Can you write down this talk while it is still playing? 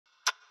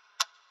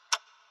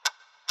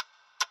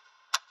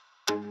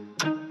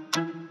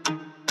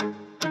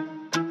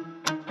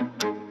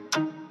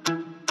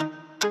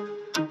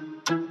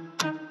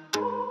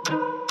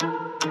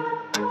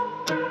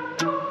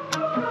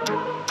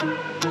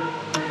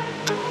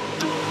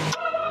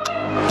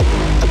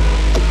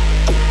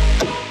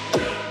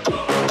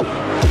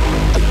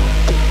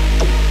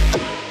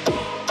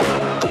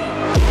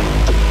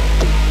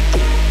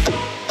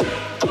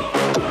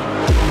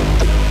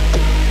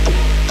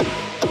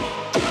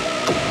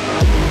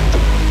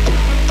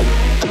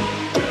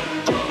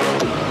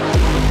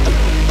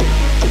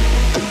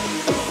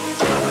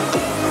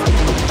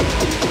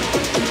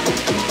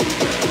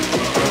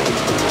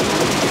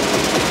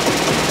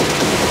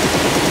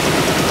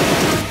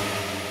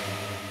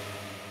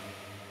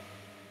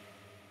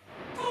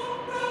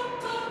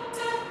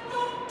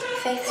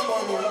Faith's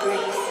warm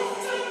embrace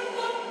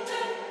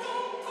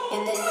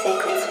in this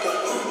sacred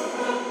space.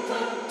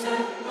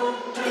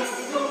 This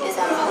is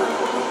our holy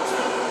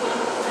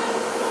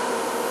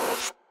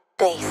place.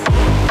 Base.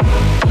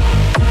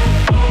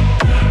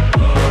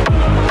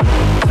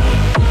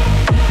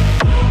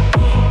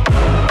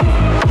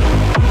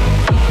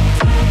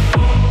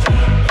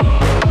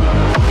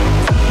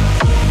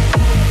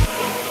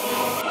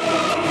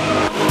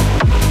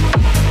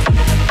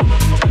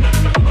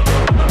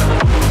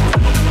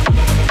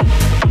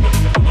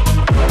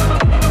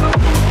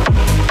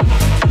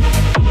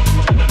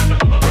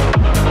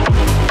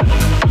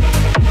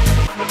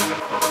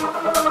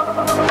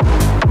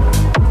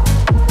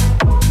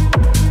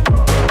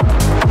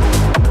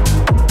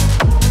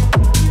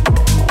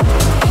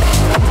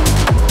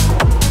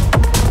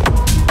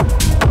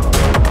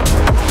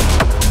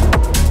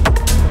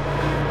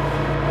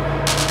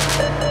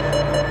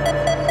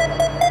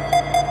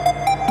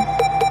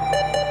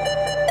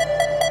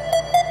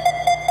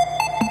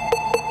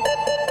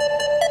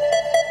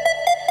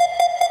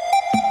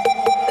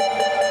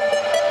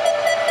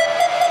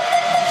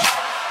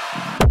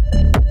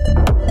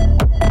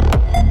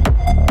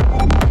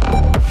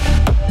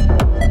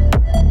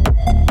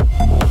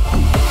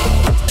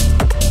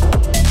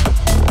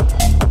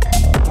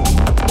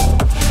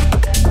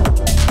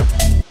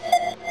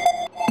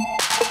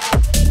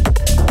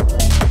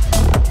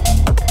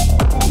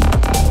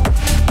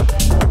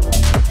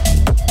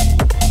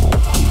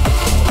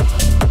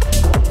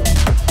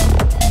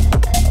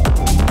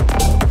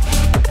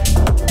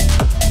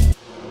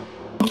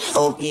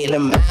 Oh, yeah, the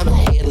mama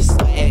had a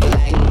swag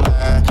like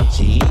mine.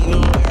 She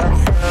even wear her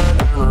heart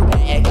on her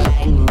back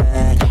like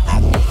mine. I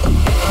make her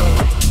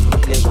feel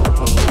like it's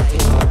wrong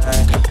like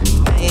mine.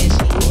 Man,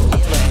 she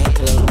never had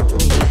a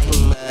look like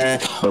mine.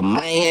 But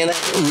man, I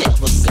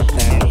never seen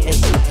her ass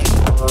like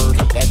her.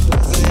 That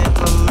pussy in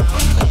my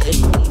mouth,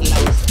 cutting me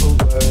like some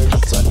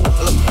words. So I know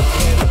I'm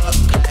fucking up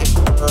like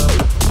her.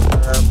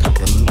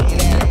 And me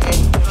that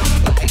ain't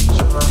like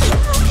her.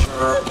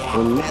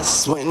 And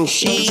that's when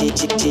she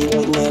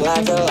with me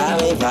like a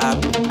lollipop.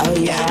 Oh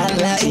yeah, I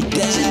like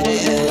that.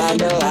 Like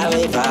a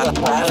lollipop.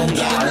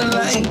 Yeah, I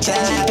like that.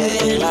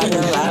 Like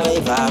a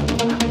lollipop.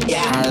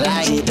 Yeah, I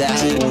like that.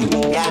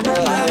 Yeah, a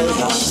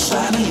lollipop.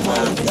 Shawty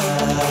wanna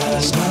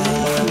dance.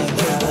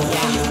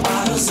 Yeah,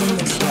 bottles in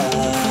the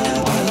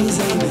club. Bottles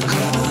in the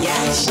club.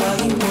 Yeah,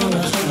 shawty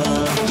wanna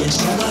fuck. Yeah,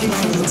 shawty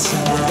wanna touch.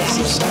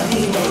 Yeah,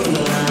 shawty wanna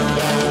love.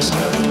 Yeah,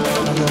 shawty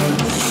wanna love.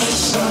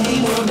 Shawty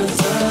wanna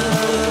fuck.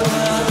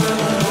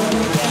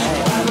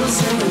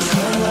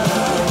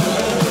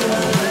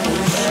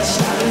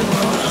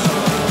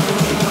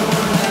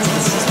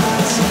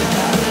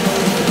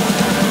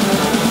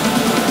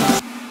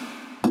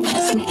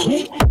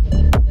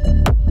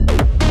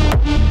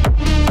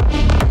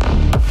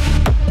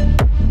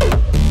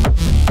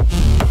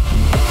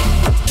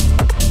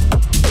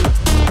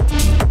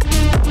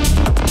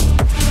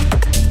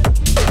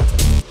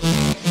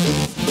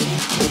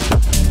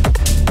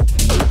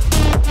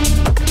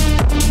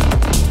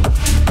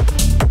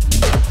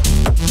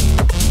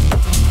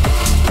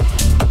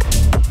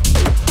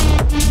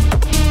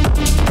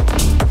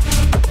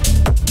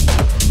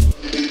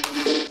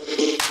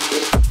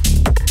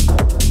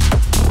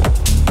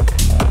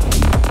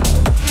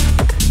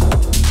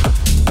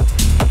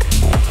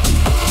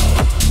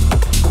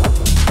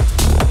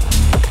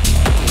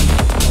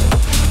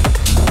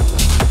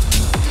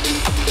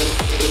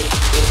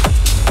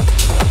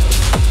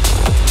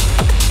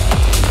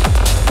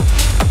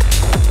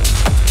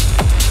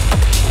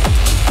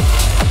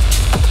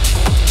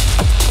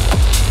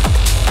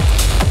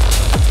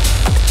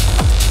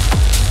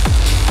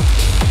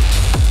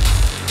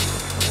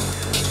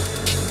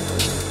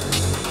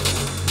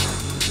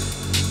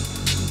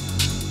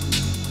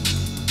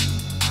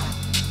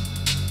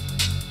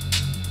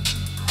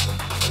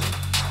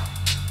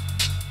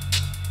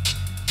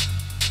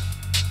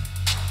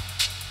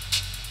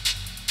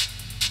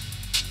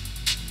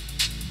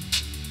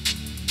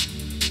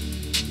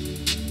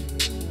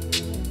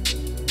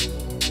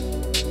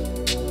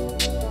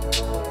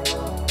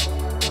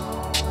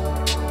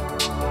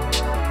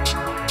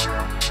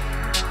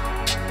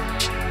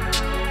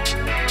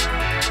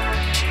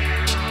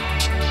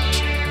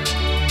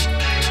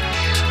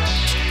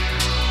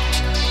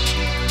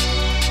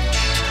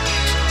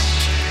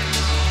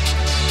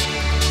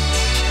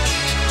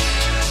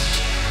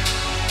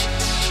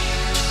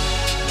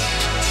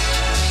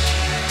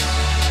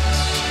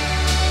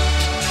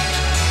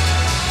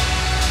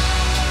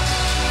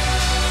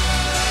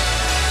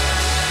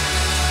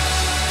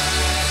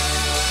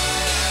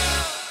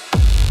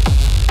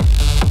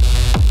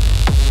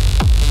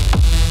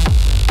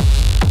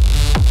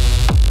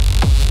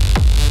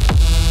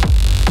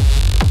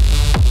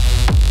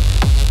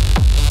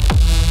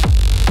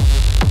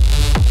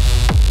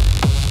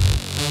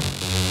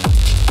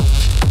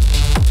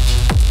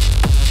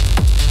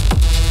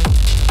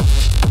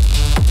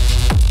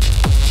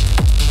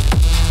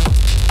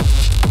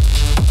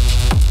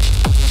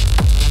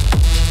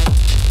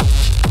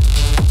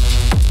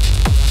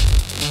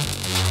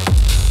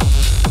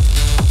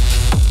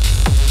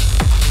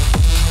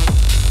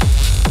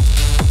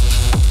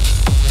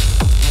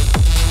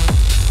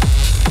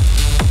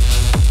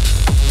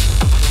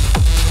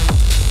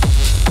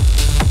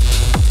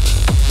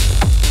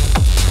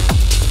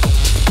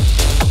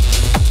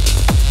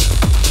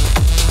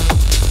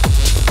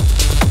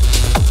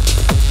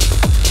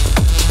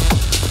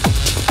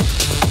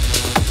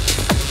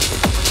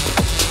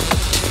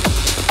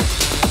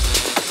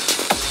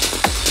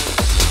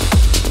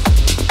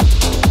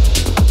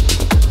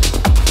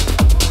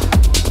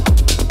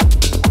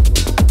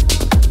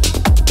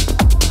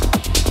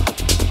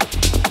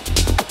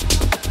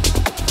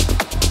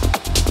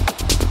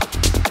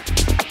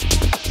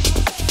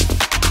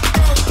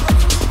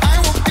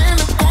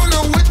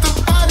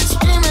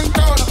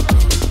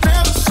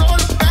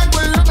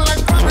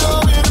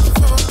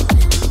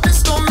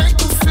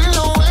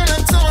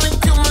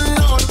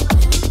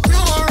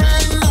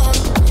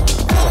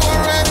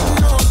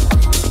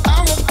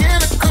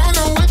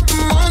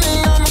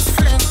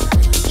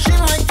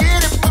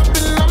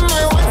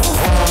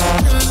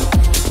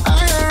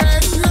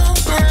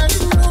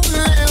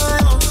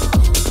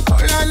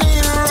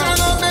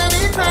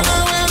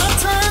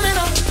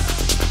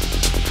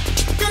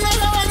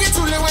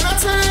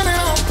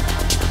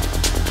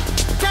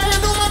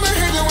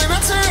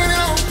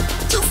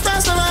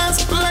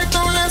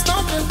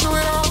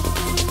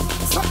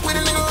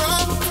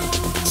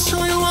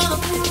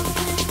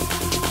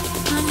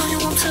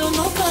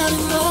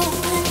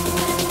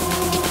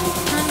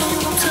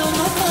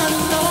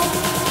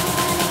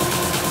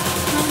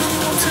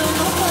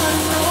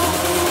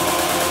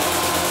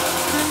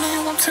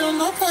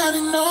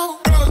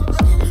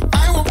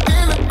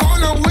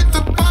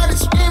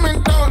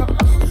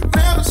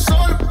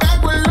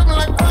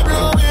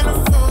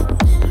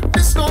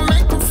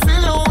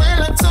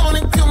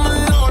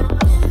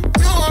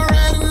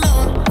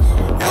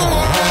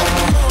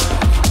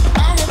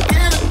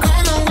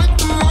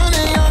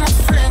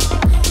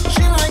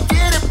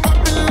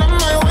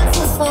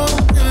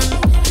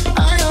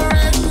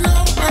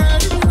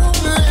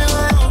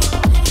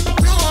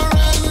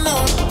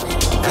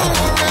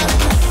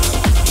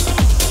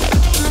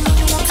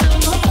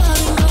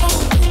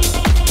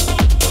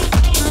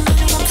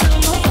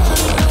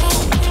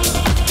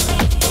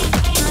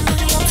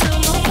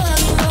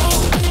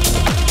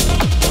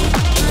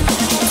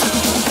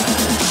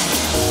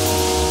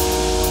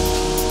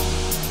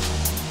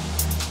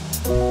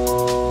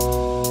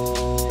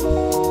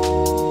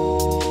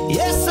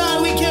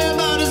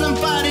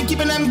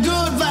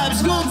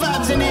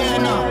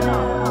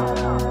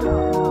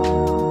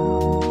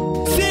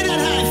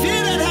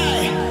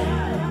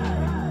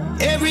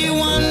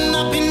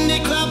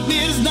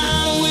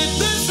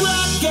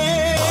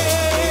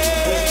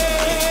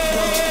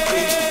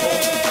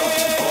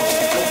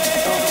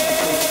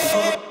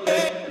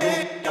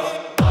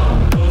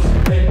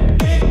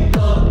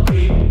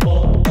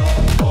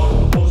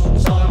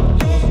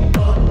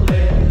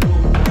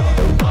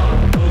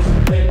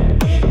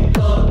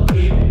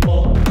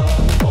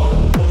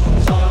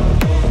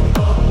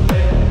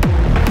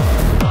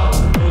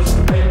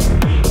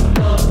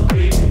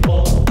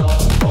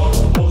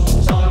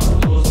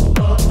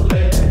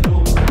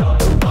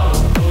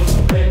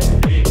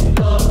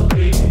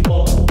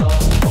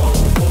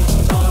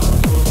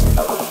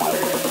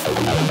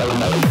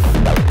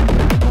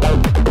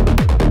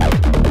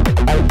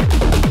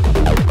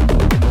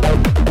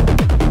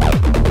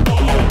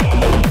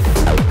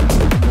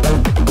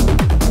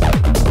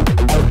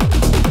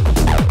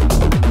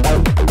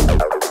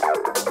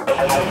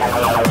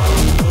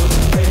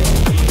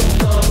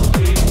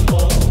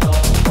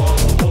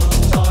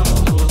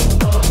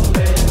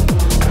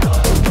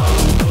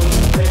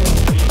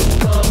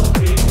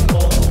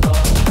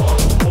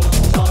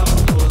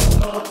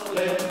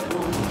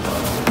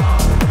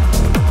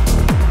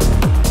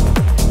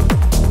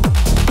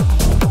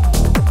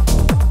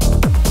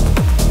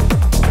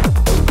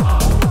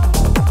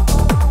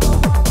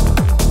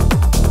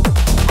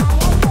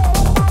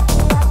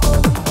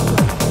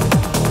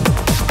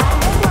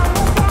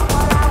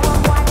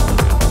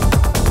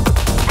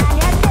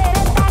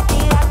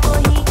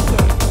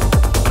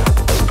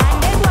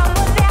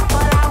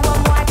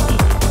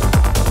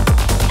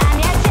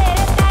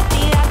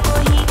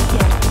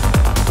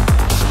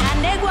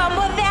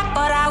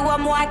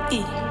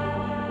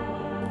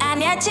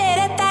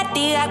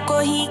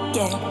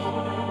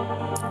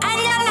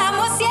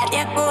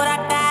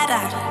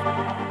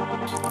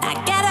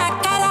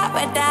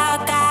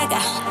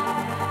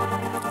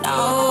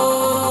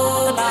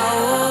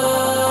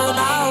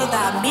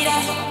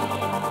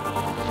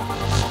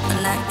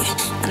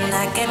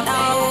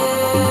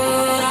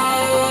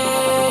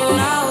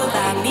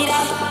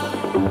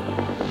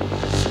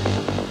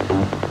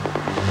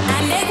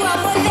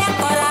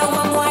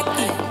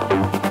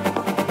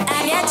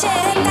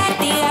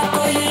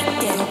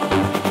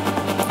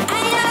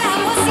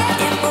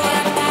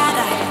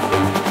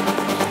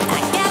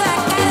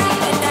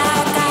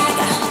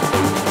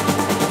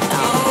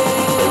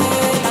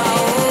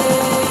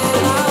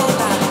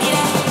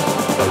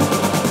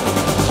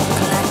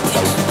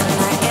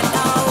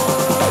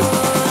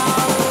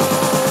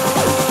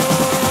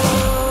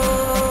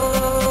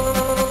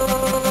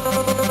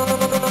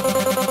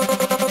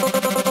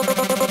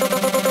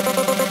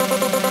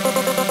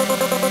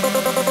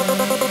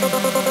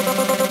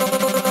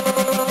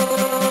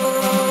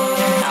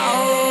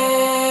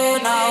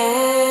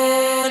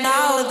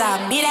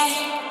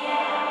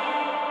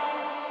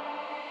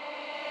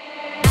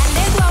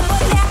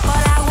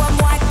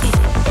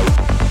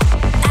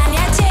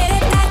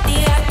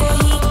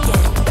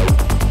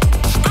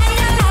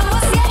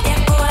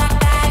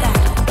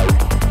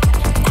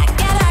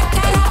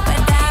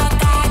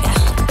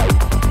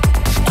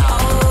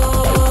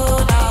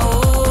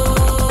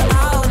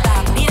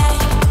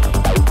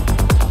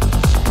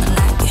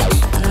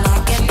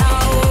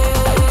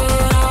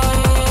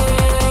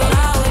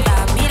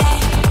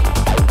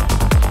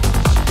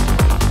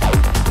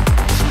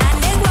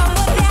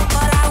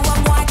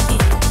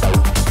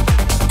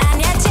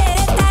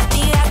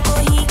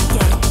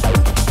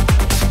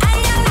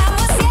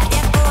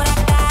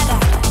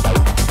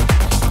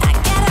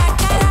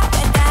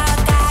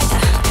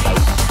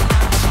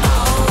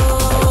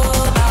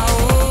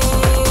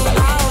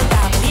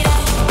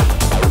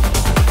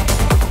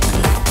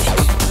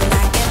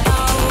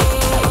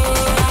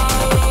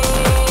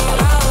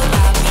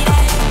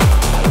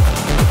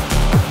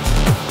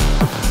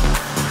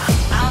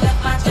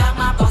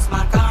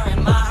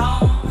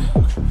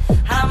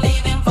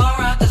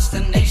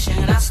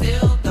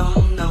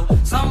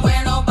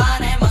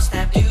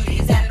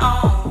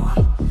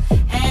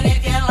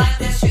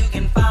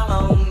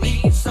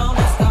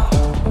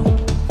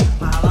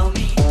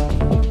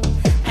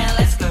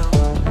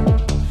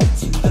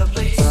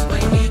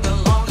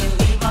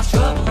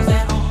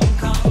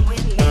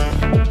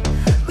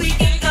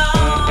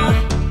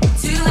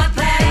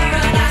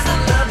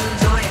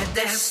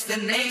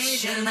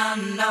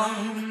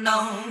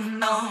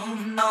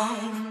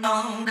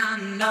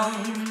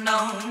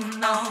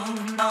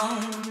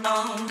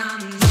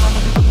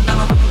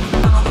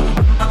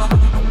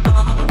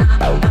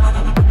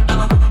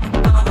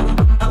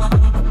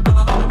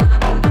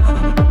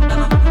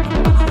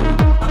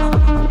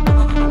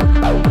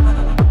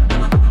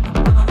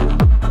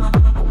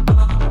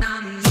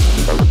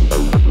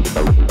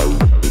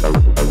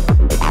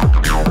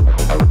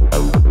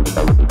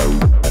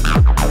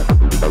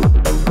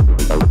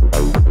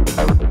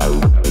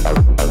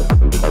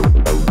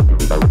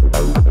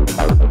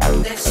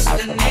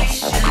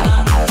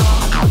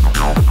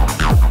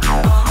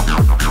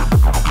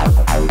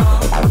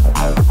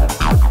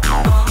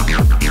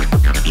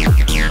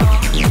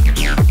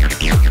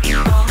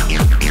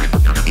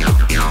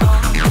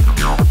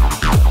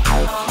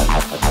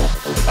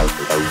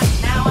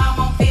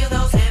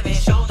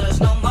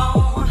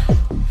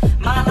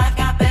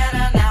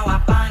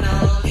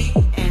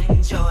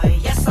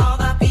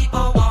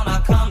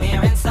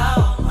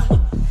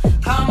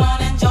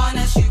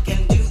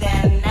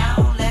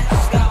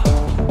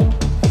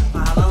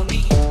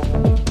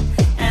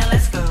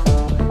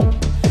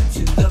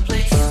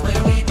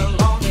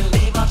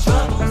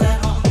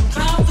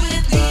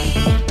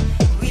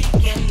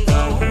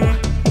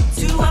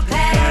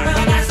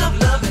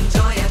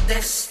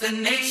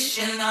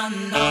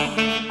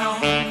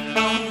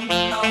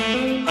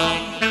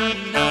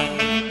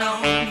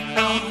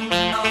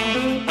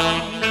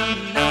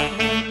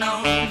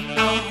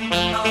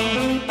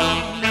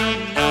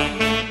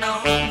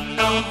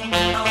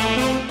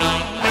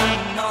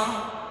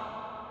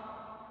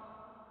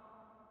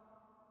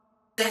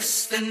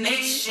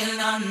 Destination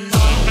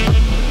unknown.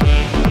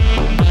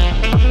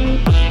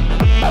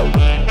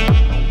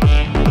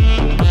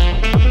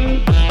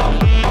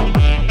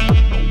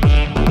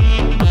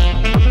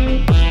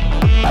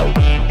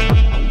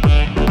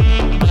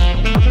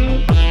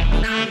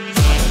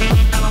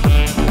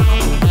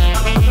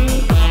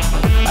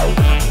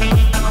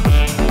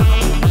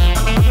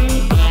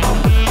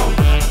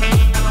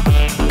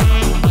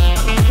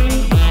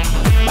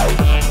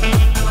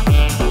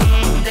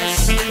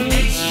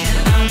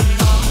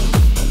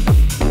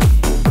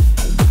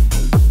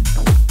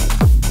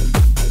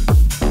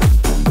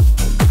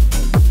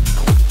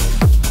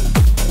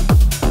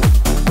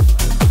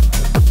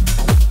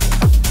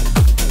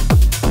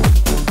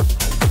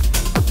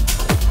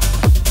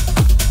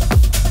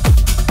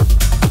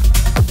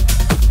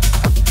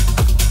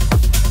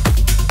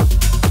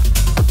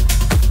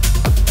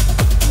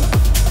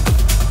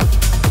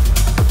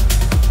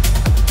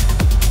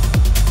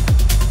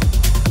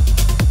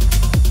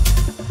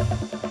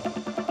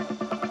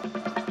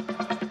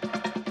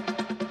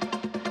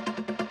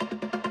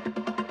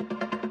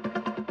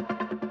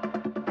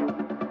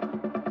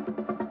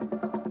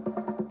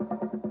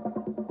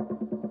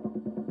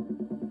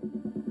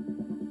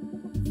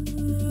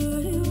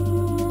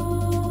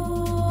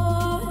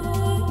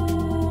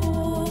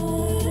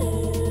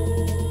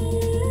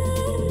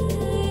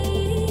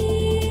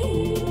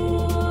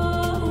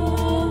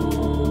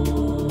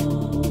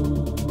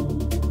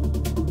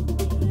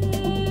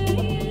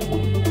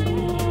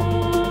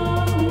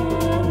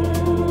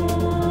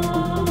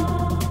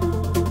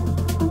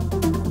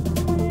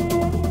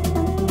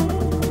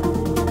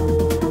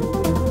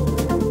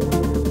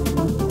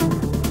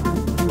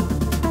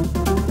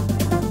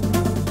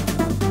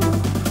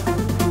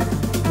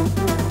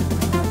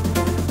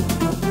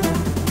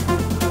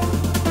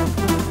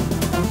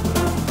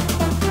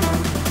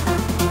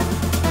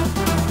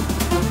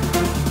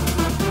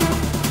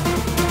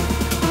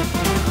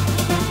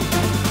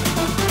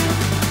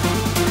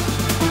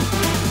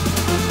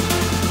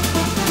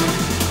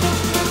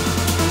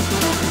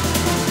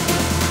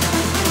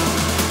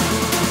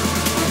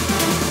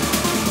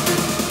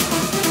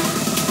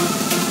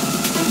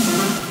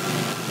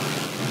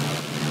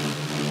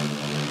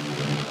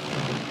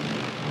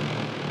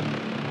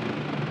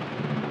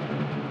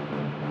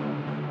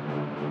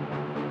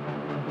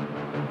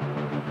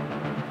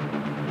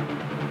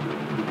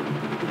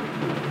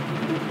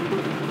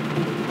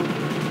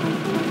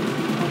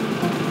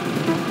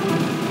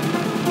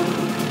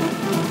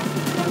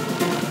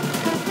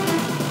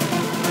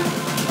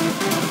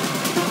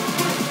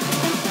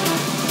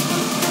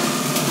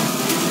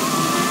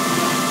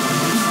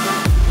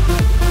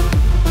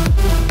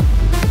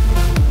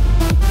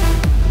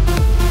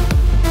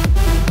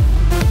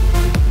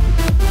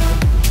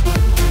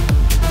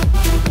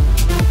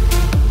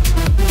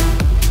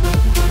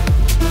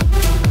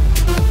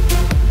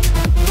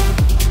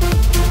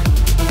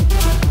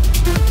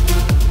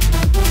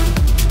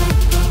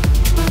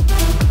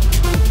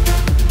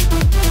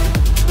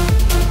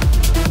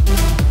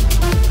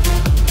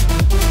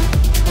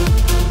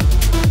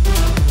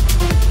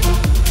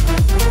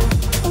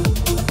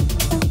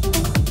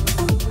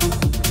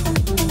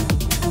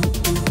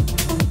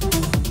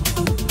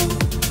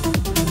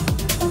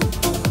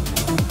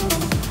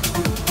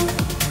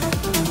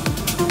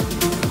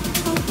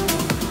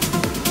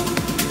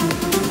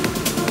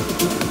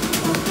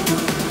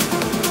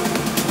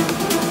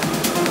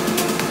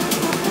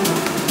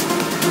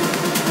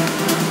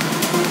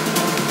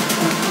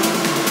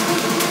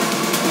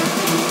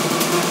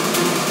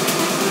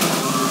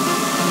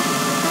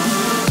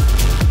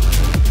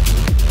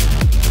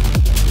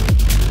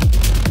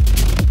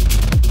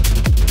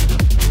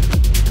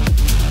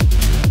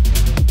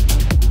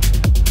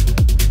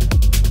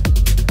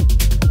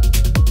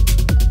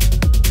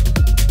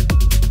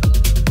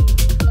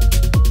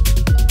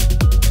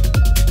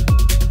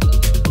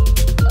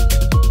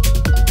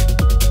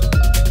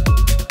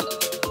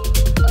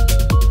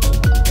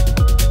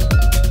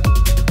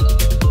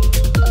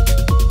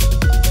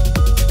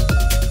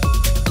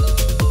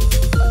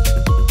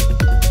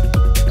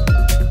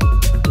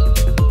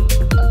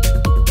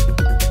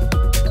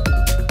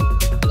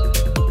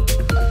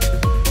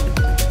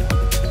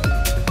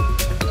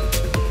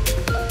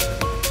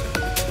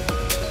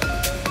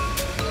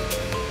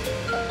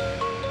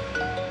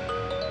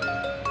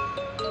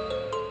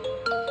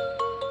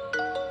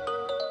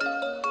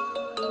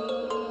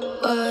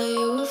 Are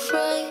you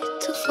afraid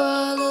to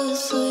fall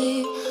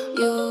asleep?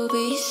 You'll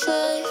be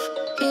safe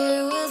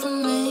here with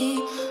me.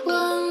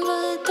 When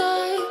the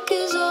dark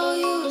is all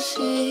you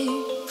see,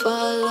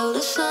 follow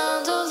the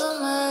sound of the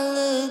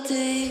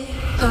melody.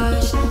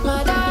 Hush,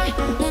 my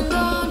darling,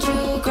 don't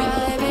you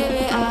cry,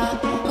 baby. I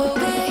will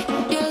be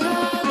your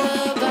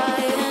lullaby.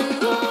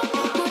 And no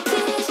more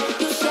tears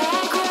you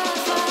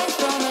sacrifice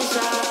from us.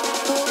 I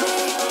will be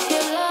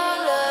your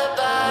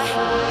lullaby.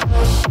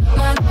 Hush,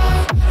 my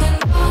darling,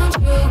 don't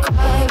you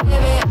cry,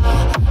 baby. I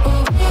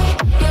will be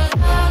your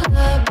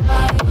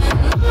lullaby. And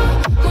no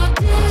more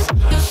tears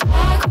you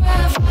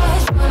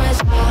sacrifice from us.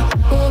 I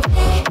will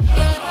be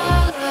your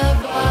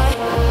lullaby.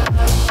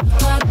 Hush,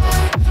 my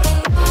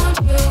darling, don't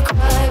you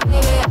cry,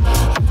 baby. I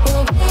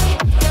will be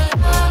your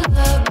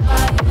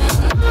lullaby. And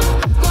no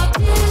more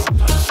tears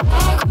you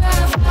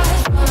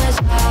sacrifice from us.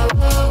 I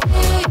will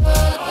be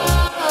your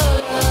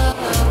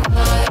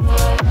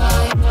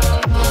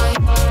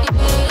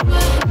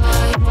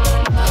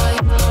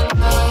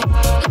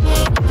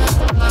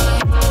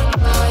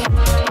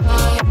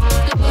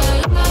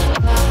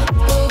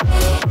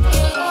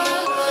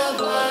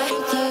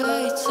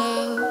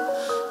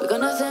we got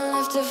nothing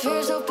left to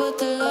fear, so put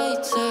the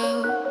lights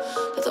out.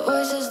 Let the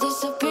voices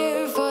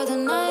disappear for the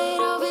night.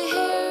 I'll be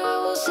here, I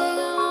will sing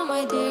along,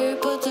 my dear.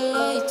 Put the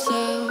lights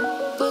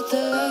out, put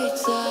the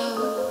lights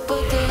out,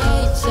 put the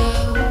lights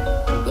out.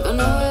 We got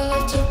nowhere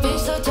left to be,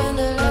 so turn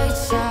the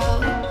lights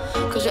out.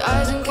 Close your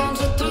eyes and count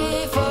to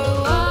 3. For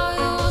a while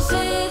you will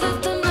see that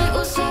the night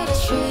will set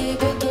us free.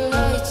 Put the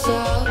lights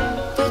out,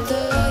 put the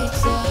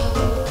lights out.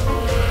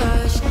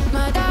 Hush,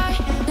 my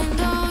darling,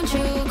 don't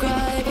you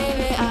cry,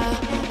 baby. I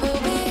will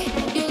be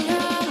your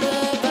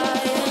lullaby.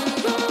 And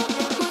no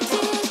more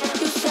tears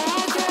you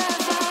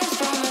sacrifice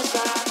from us.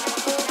 I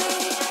will be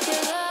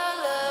your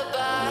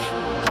lullaby.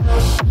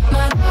 Hush,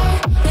 my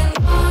darling,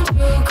 don't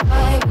you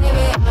cry,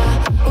 baby. I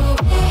will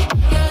be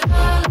your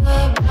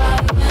lullaby.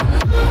 And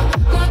no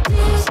more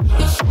tears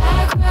you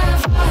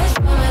sacrifice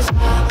from us.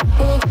 I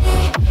will be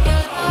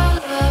your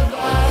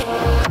lullaby.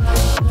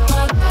 Hush,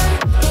 my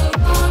darling,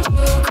 don't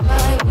you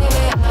cry,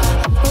 baby. I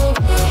will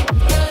be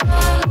your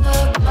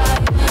lullaby.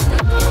 And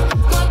no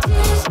more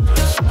tears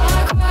you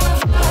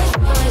sacrifice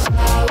from us.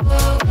 I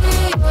will be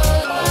your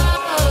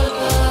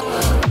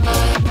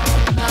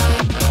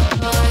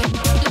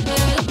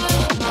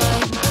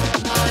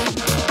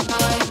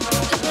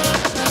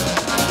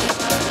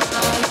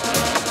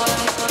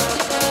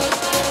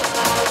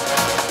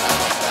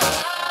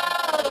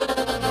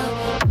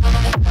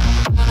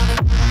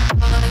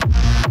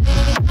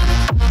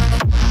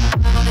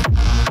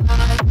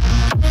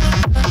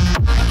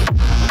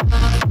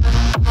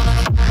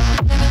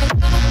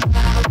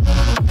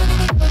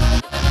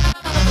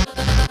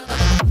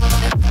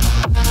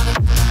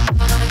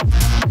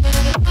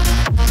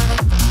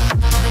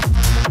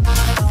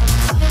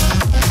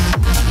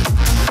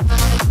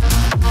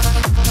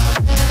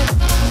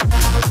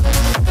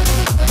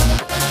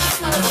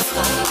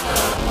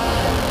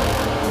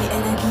Die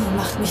Energie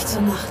macht mich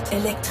zur Nacht,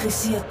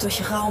 elektrisiert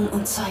durch Raum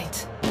und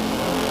Zeit.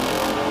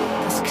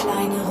 Das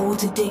kleine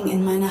rote Ding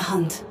in meiner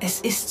Hand,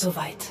 es ist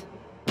soweit.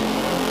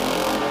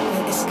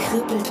 Wenn es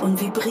kribbelt und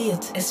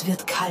vibriert, es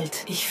wird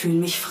kalt, ich fühl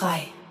mich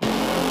frei.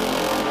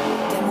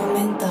 Der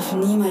Moment darf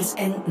niemals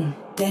enden,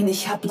 denn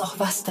ich hab noch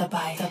was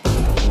dabei.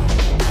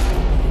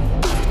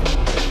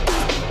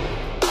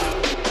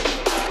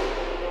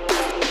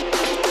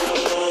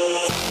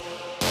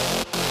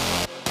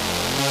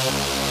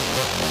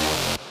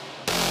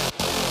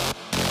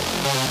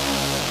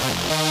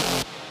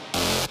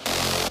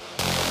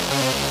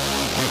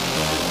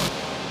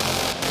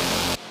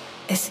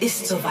 Es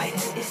ist soweit.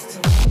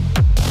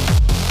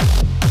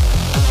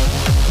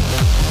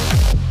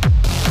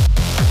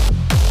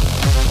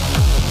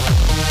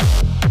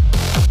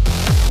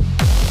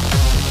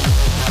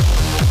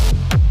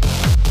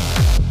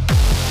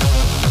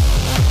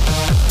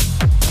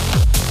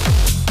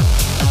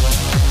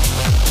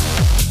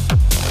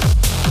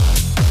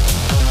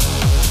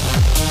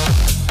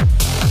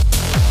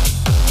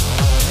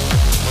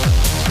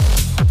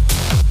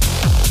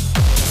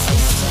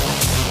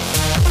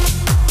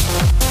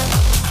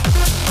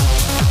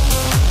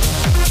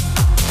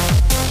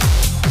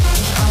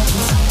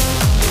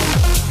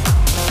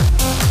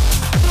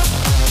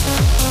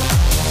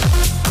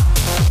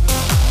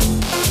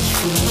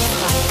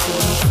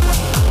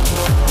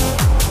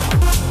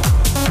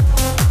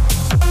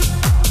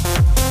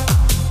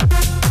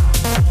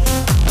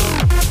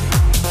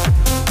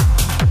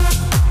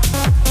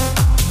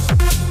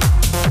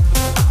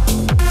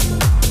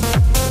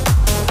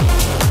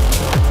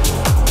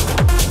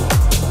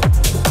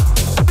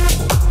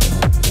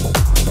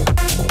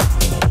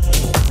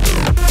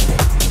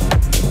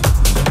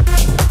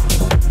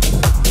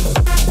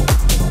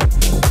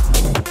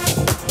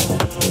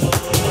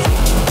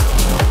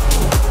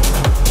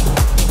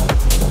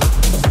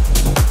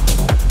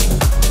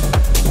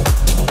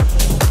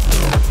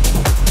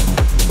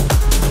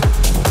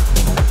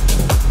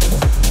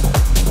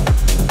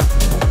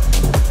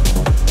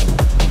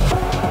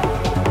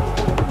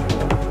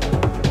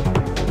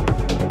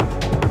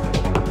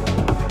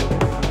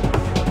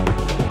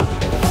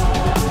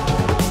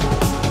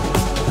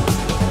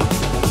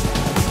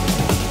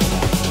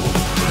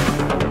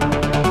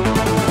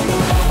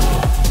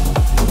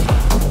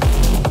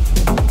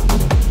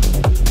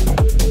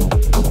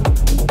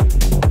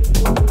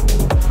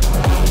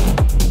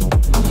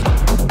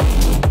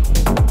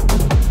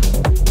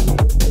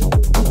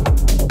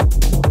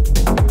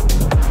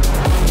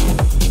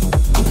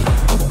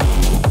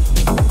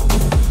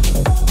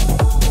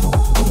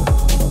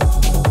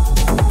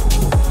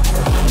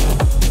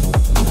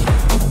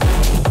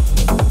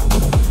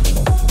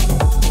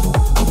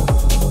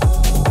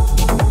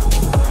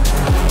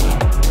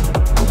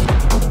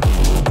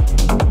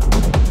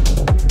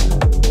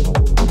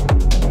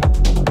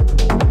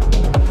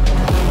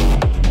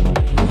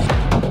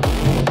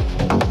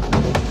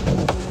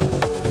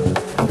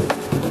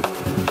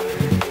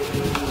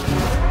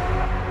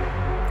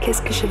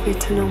 Qu'est-ce que je vais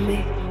te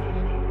nommer?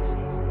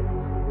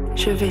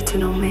 Je vais te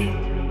nommer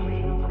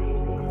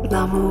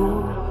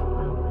l'amour,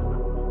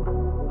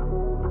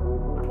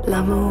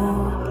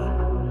 l'amour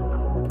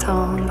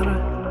tendre,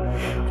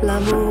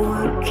 l'amour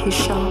qui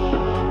chante,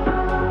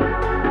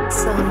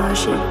 sans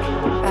logique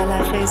à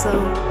la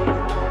raison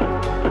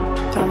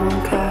dans mon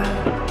cœur.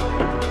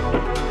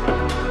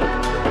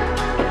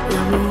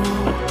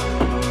 L'amour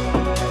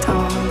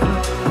tendre.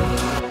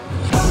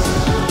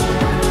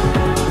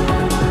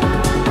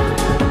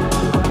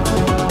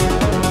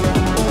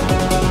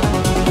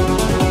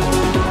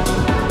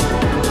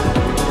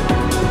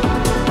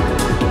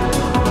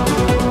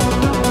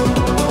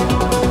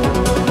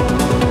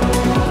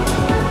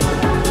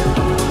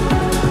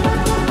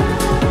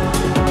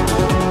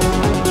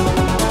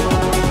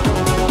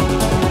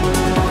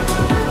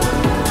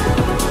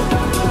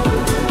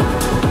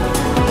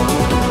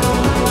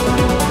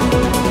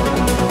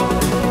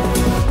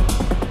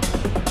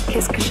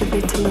 Qu'est-ce que je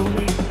vais te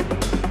nommer?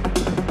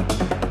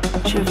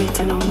 Je vais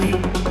te nommer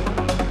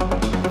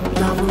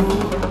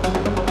l'amour,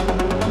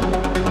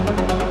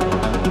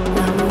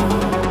 l'amour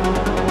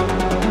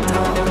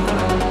tendre.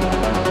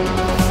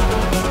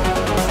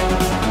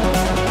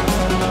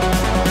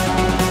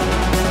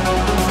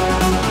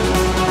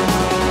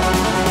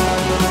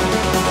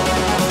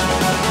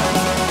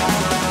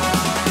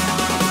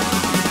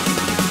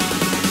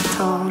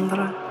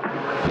 Tendre.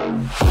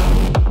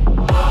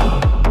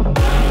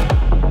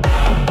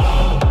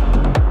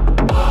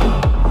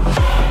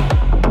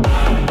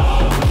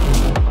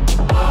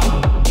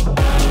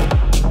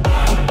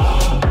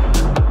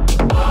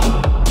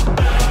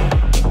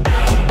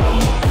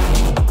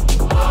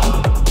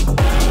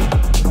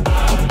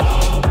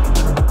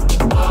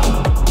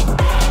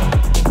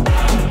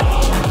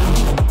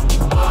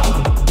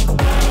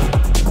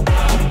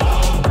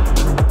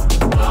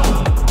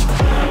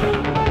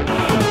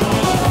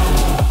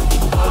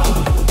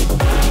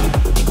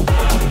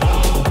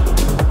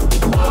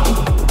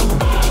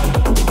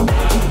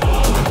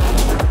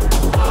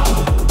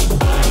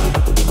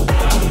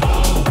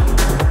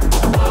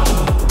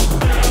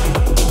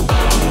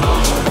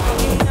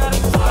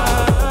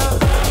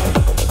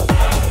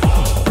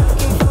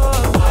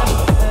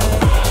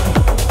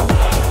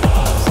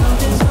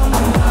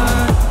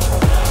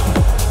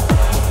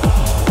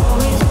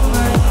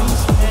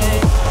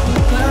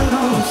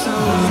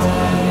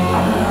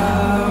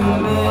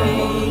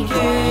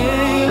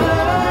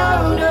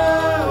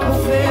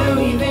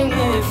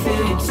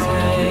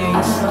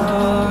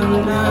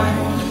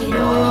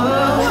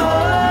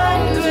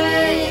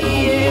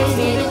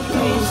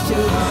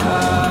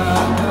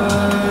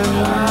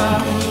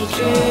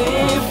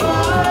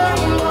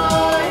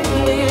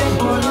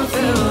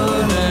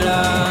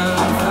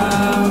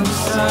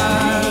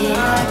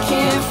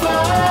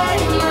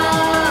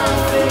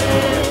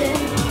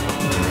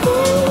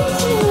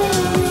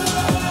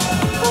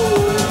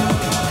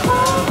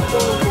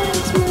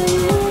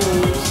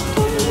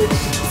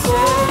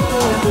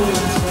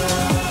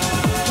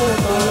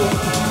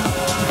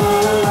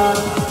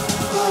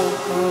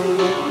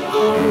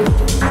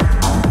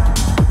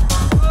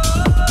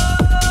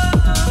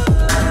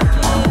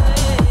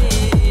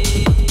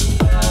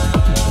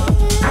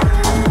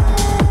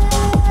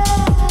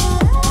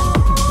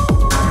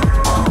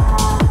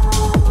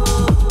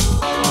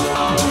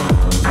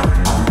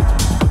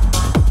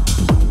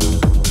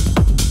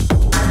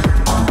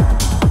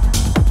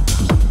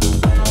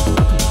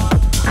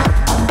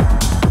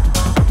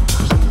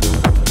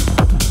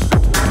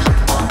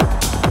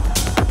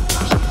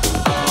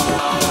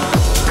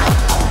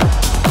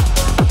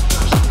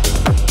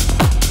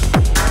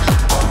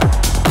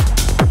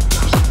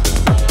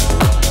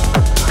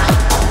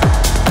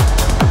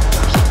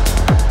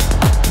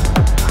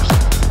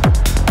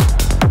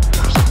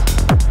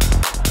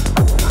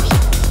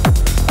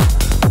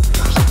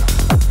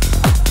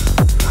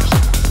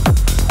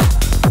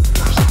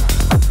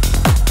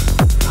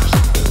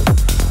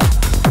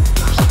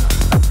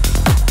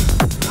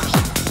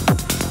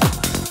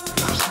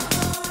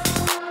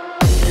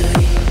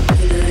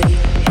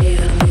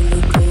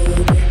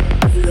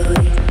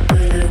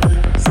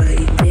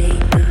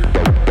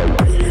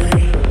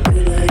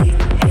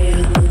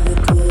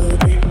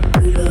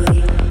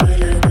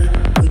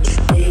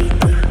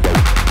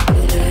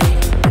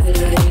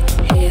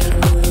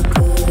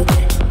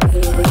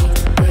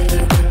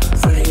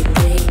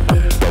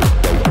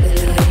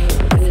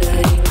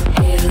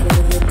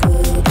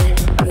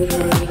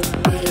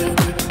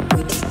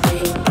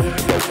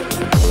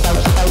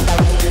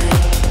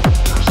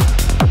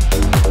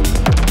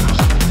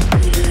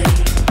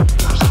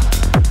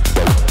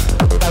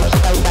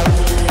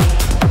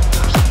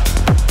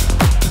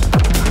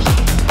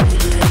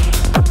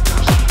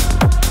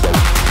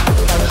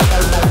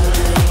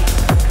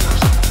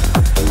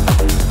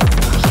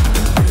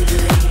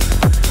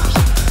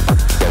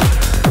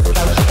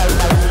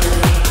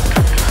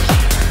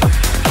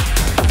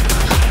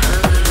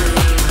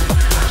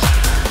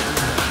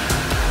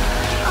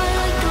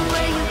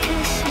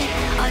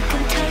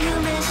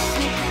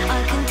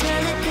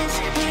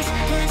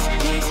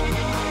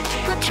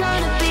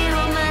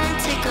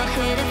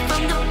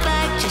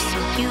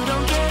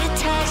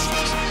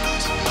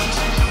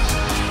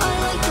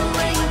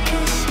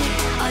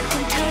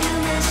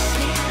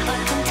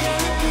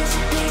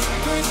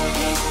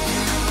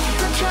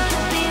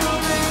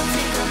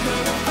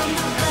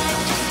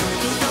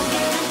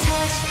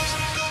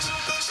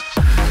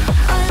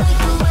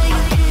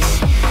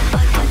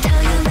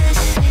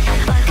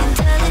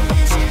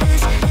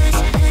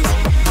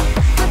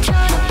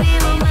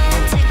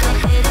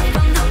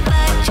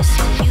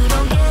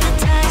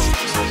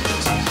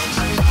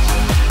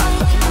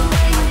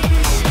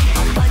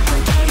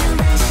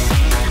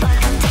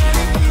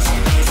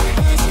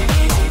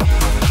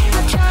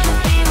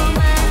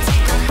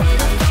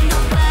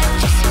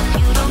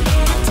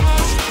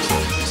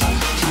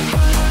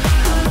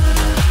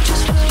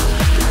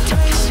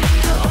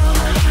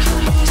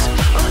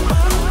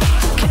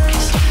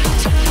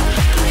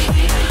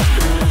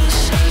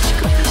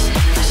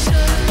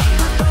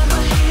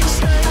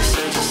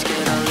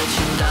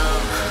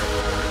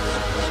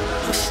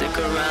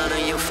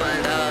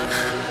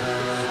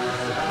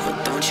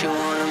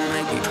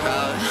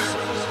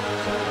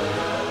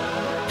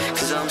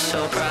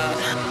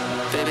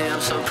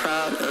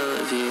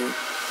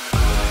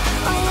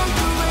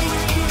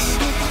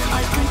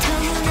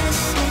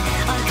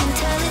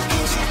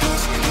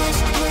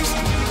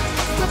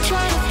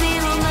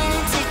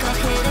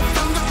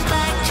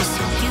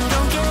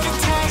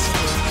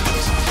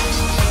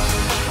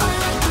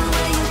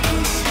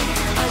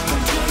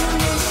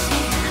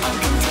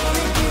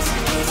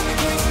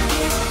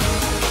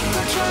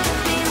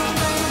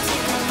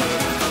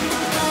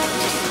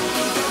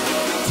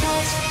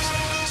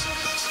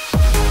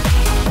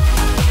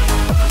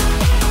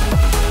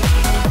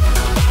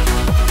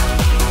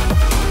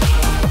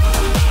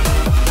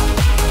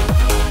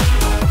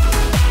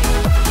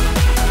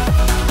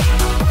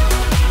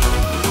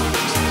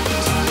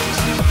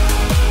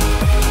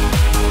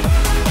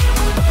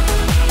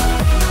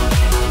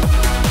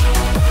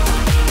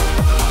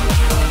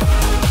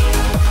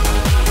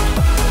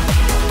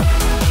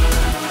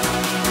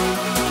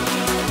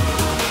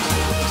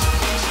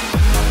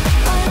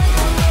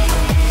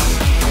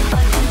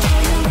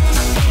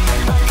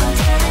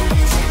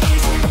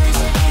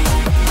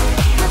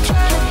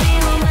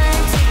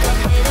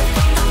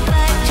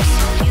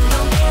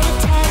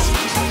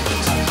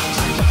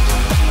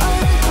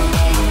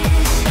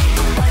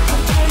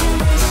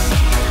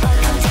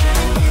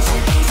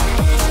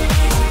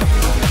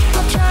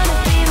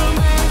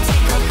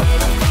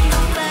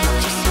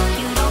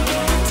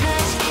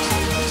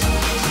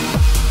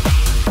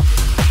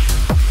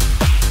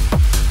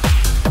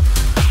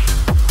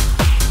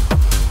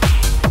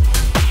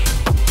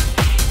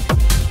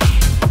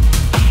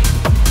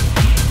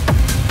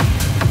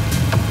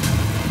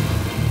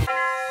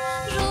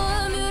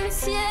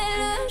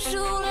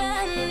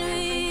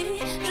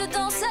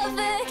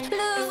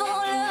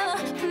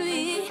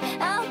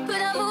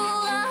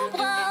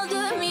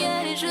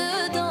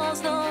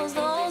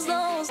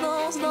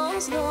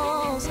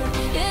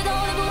 Et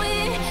dans le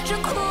bruit, je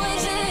cours et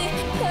j'ai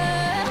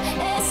peur.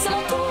 Et si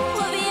mon tour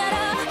revient à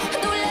la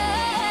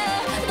douleur,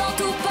 dans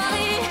tout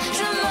Paris,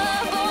 je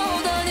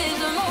m'abandonne et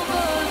je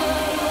m'envole,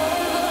 vol,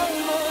 vol, vol,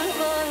 vol,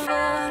 vol,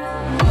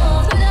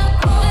 vol.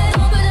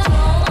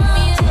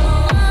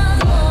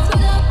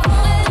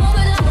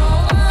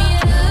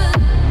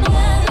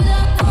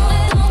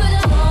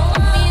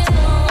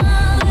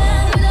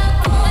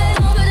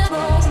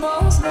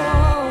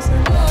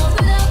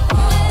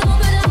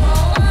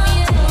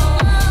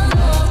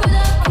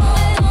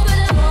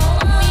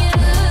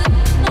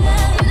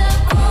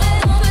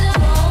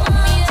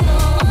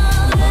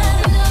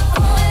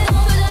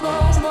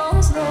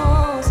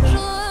 Je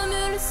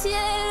remue le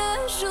ciel,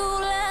 le jour,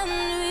 la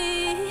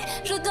nuit.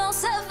 Je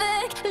danse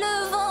avec le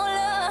vent,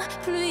 la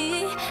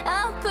pluie.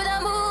 Un peu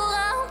d'amour,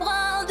 un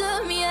brin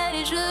de miel.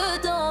 Et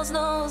je danse,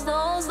 danse,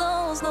 danse,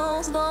 danse,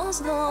 danse,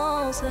 danse,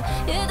 danse.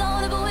 Et dans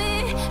le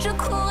bruit, je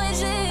cours et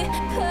j'ai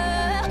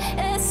peur.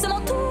 Et si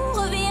mon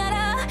tour revient à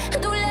la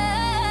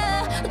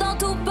douleur, dans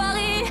tout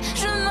Paris,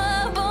 je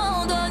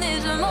m'abandonne et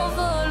je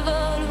m'envole,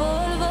 vol,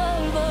 vol,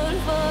 vol, vol,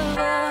 vol,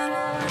 vol.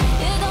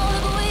 Et dans le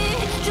bruit,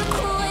 je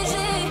cours et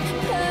j'ai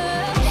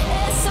peur.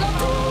 Et si mon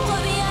tour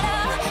revient à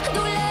la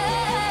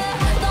douleur,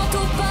 dans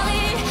tout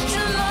Paris,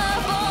 je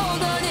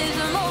m'abandonne et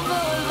je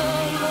m'envole,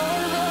 vol,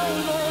 vol, vol,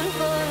 vol,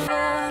 vol,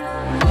 vol.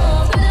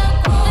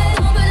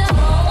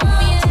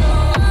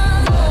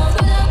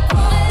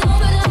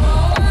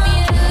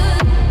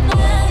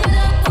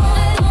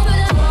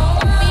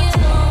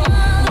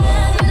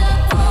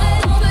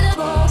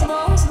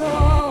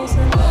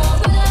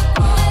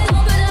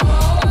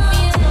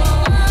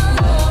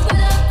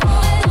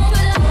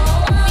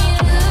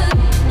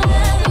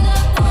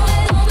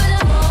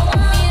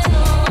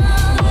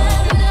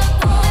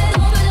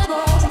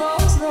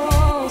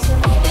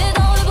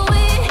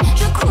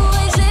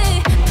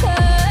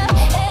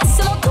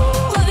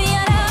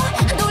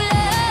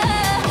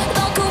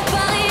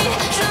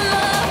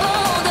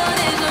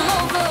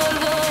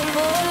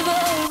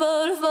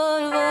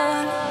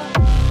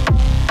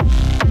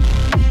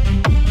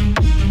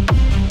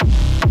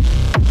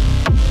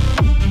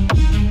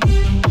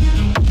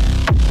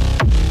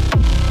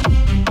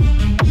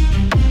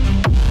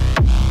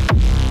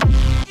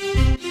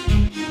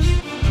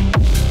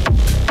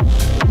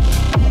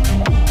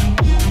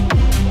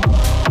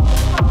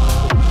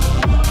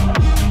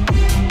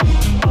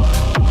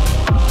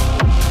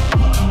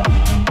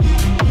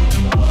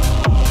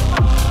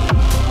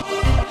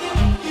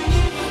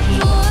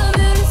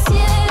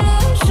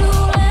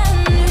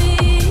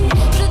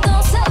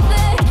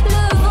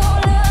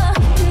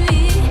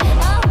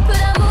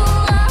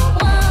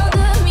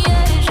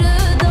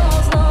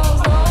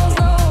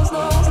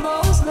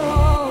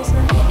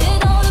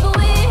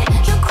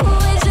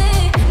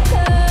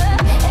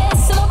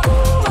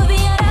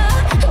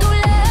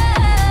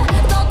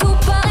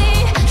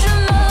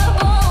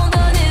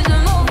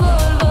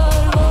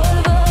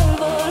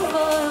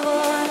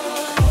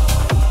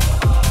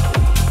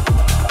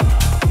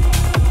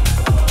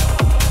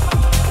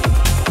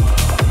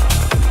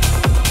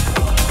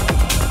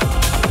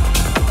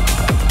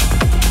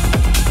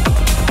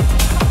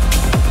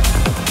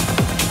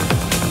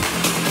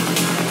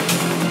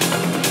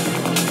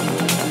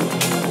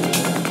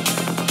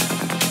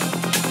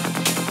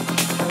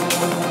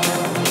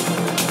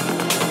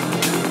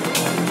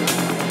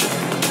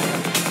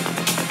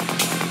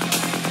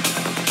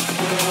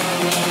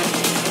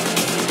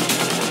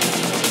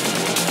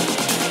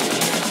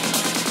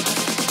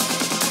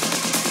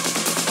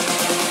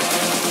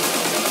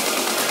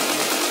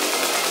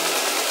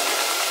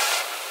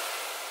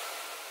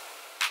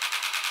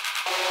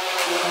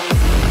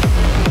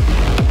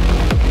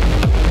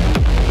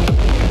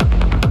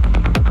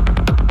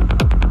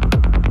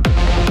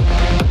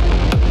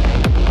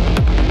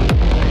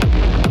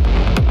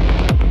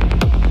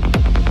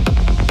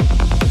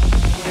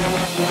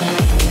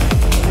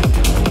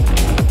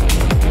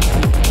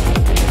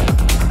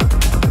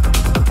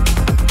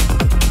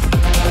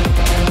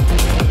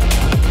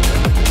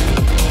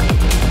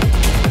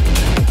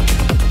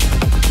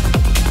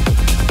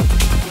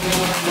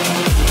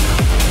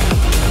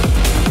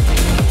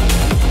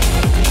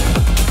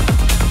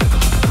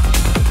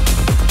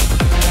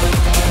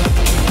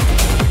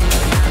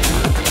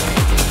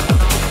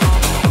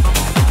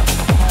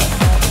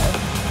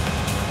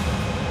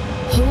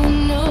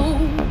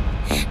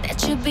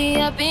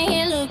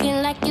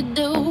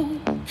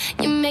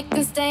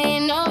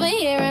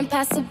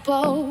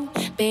 impossible.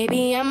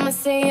 Baby, I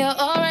must say your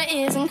aura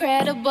is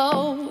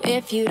incredible.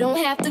 If you don't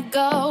have to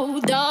go,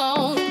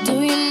 don't.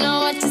 Do you know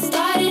what you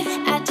started?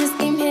 I just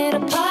came here to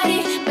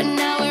party, but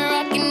now we're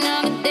rocking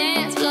on the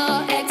dance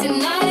floor, acting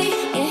naughty.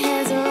 Your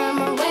hands around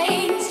my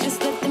waist,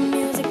 just let the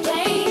music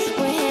play.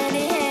 We're hand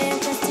in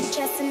hand, chest to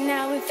chest, and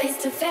now we're face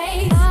to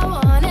face. I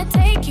wanna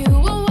take you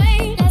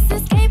away, let's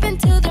escape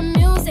into the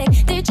music.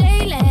 DJ,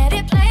 let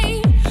it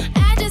play.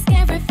 I just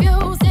can't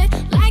refuse it,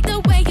 like the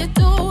way you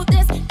do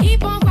this.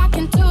 Keep on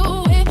rocking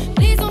to it.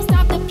 Please don't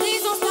stop the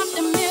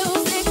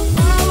music.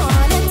 I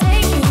wanna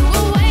take you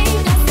away,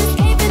 let's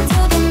escape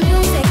into the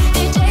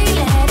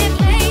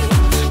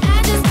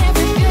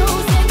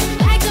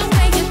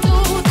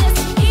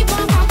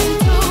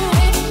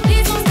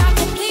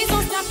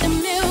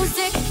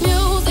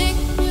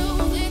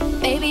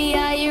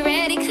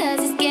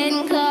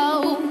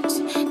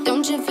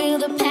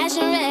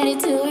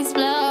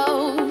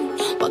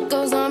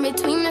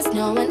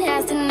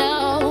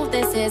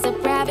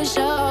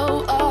show.